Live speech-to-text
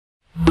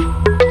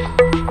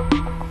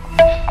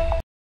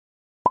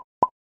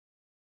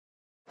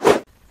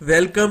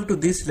Welcome to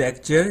this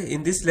lecture.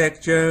 In this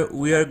lecture,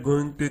 we are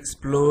going to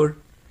explore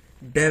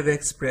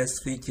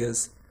Devexpress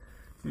features.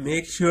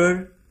 Make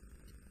sure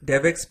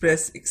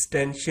Devexpress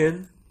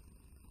extension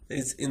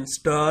is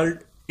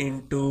installed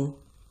into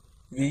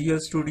Visual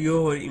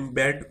Studio or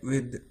embed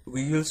with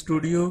Visual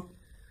Studio.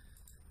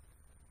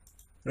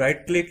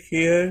 Right click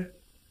here,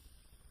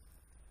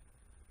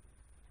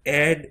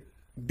 add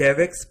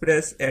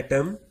Devexpress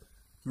atom,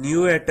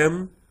 new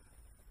atom,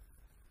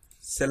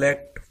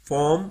 select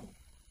form,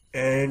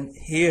 and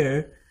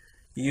here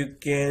you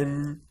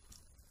can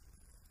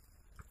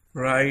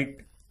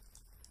write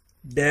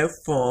dev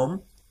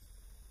form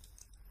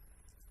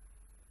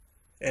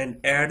and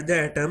add the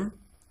atom,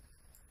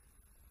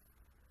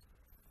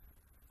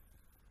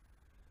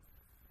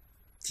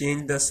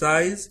 change the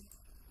size,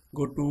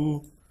 go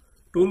to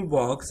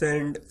toolbox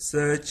and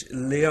search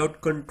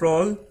layout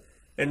control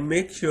and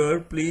make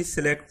sure please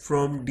select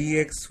from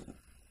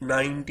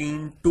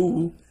DX19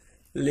 to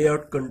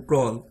layout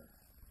control.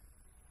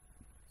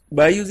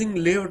 By using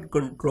layout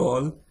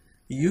control,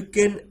 you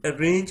can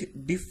arrange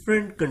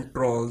different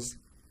controls.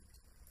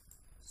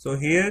 So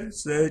here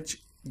search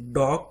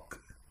dock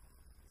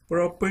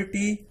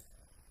property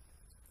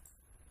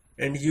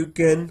and you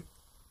can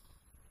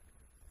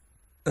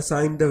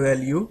assign the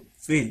value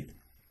field.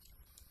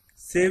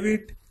 Save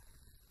it,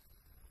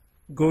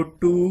 go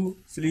to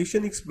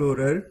Solution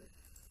Explorer,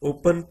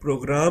 open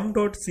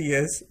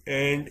program.cs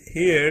and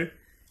here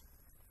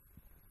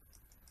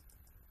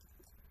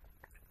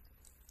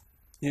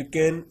you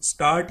can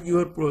start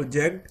your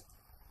project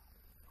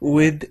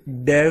with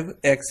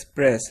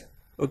Devexpress.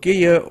 Okay,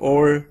 here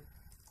or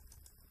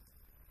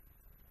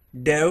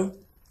dev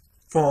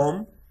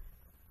form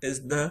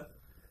is the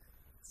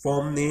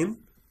form name,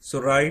 so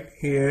write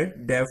here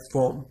dev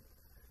form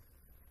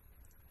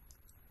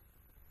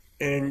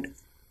and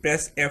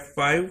press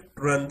F5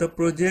 to run the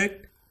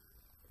project.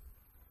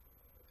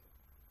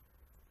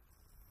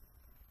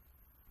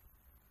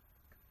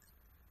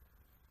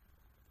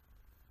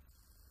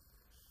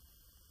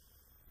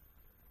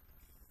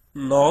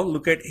 Now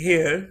look at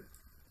here,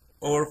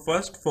 our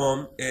first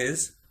form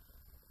is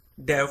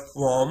dev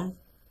form.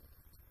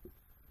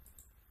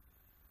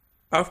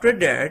 After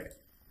that,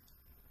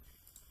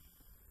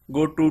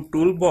 go to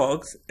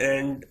toolbox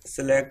and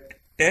select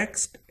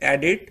text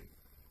edit.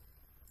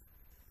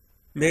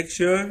 Make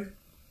sure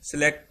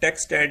select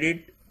text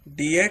edit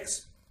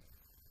DX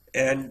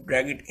and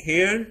drag it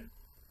here.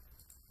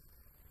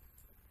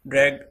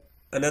 Drag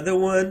another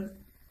one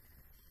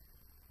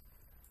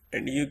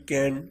and you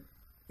can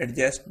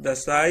adjust the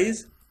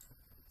size,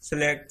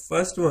 select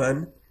first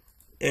one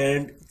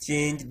and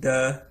change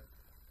the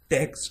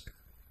text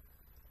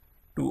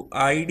to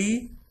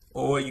ID,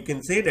 or you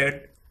can say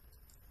that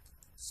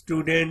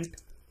student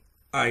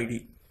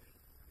ID.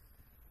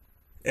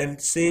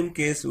 And same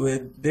case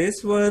with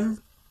this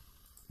one,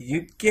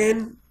 you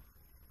can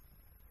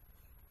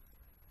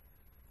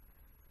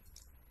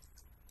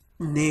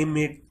name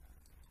it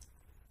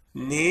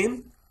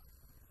name,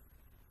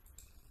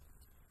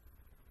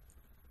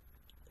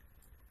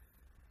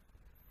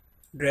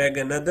 drag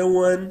another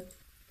one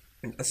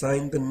and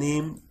assign the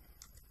name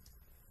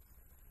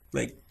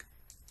like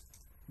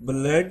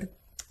blood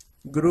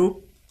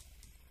group.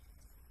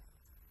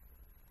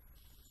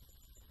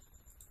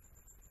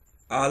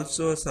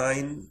 Also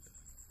assign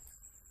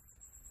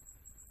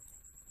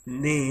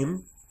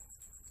name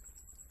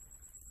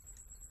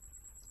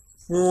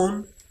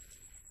phone,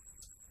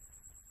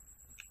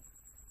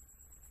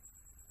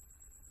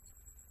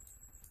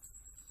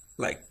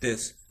 like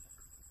this,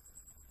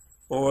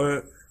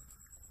 or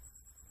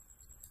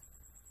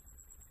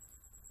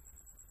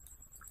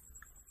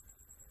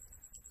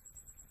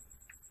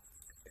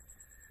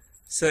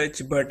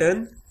search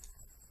button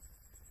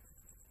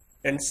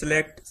and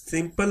select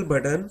simple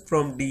button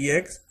from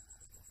DX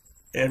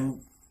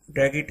and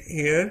drag it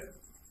here.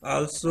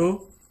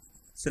 Also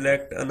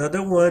select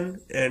another one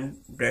and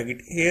drag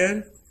it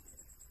here.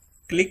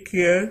 Click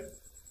here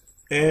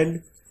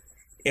and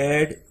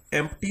add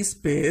empty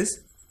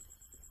space.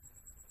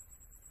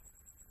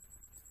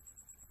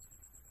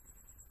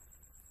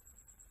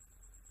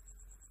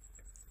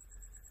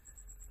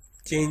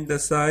 Change the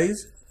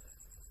size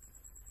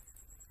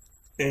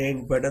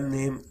and button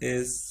name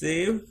is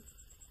save,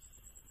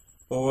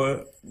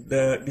 or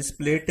the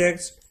display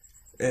text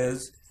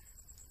is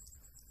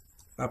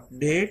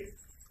update.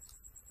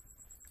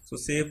 So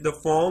save the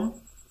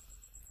form,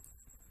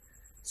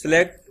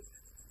 select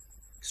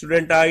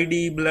student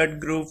ID, blood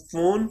group,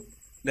 phone,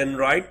 then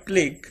right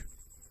click,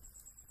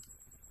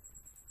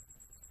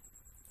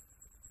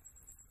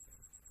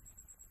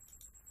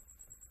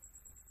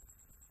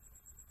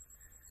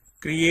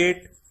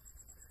 create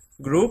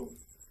group,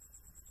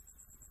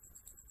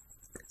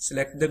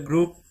 select the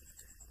group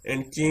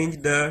and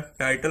change the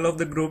title of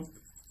the group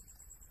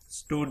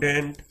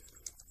student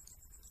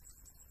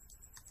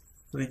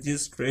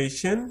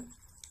registration,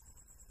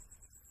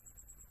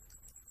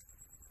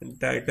 and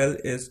title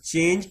is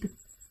changed.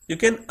 You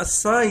can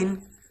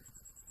assign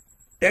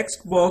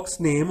text box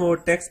name or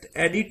text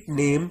edit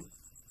name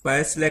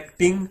by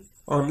selecting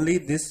only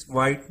this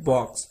white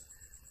box,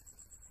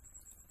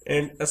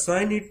 and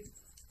assign it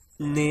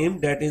name,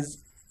 that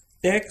is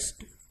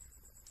text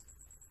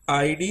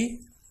ID.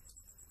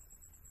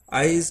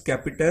 I is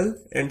capital,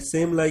 and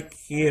same like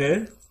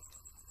here,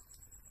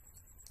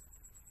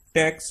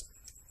 text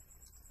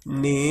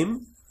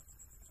name,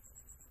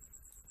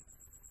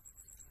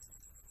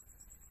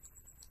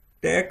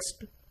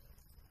 text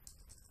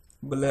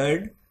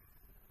blood,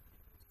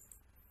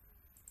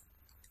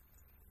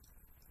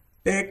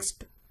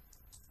 text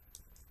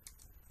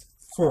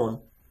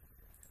phone.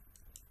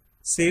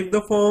 Save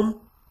the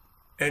form,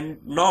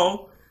 and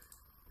now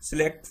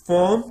select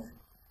form,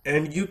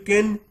 and you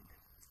can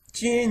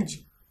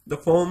change the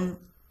form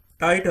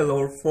title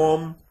or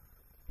form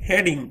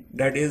heading,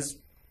 that is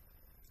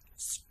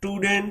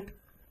student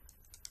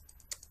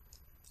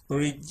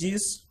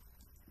registration.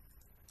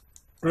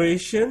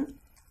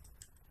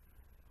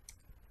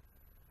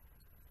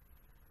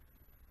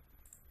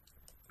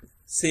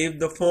 Save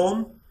the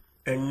form,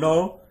 and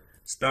now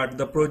start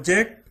the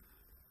project.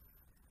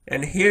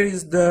 And here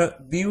is the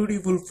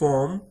beautiful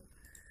form,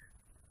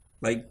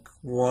 like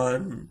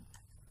one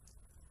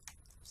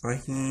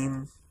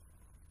Fahim,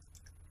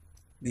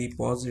 be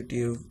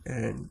positive,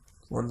 and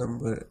phone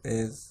number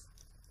is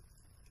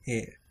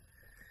here.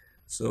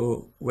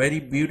 So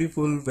very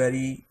beautiful,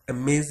 very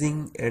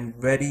amazing, and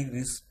very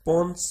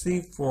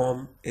responsive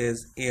form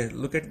is here.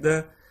 Look at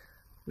the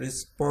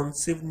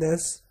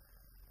responsiveness,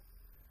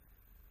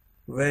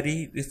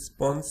 very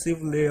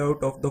responsive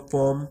layout of the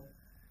form.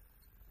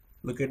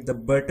 Look at the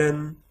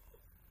button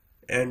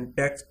and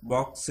text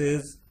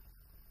boxes,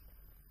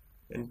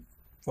 and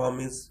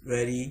form is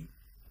very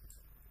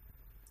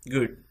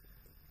good.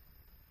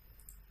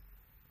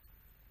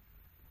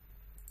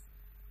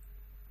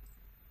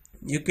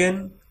 You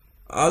can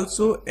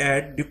also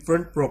add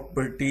different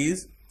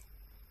properties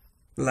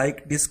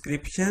like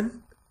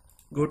description.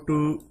 Go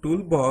to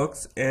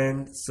toolbox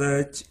and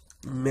search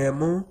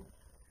memo,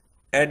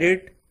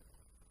 edit,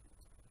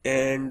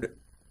 and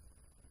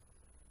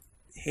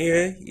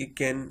here you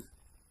can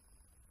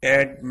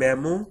add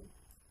memo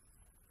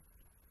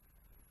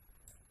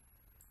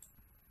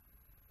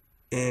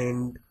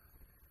and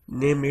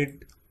name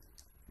it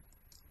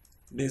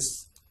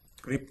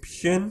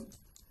description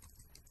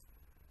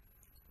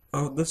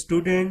of the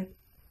student,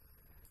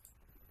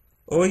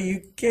 or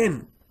you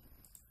can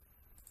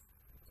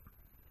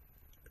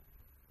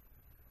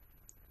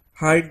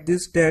hide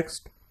this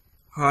text,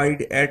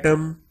 hide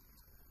atom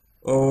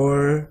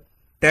or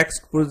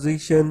text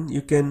position.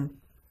 You can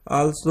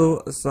also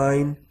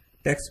assign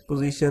text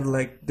position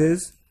like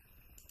this.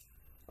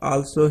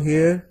 Also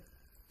here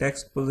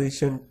text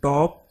position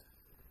top,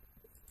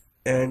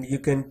 and you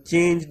can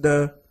change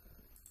the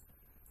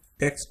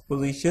text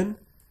position.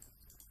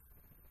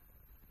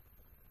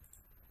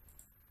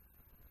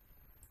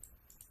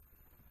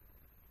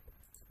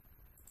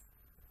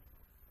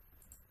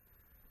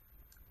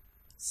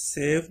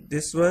 Save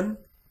this one.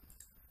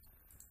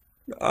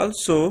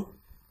 Also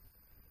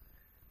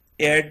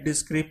add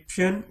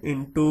description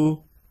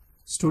into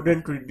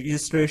student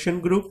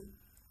registration group.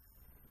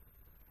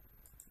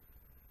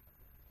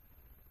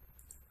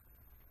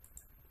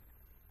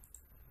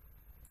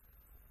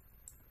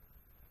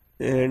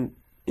 And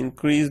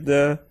increase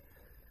the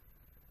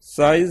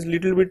size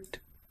little bit,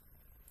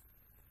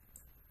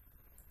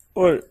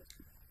 or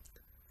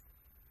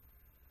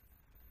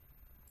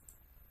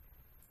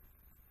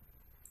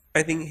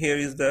I think here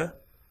is the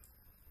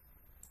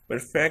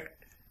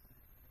perfect.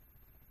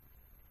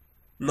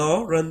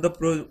 Now run the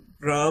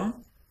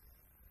program,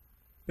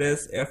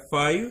 press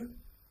F5,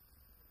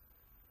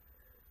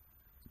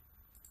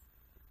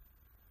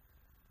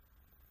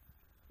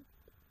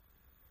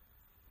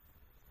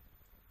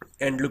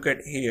 and look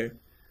at here,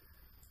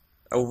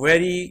 a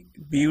very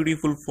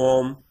beautiful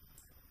form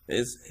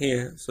is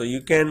here. So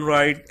you can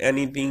write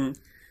anything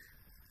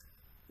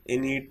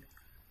in it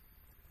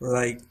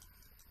like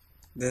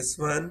this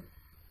one.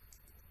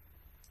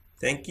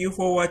 Thank you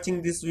for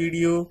watching this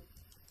video.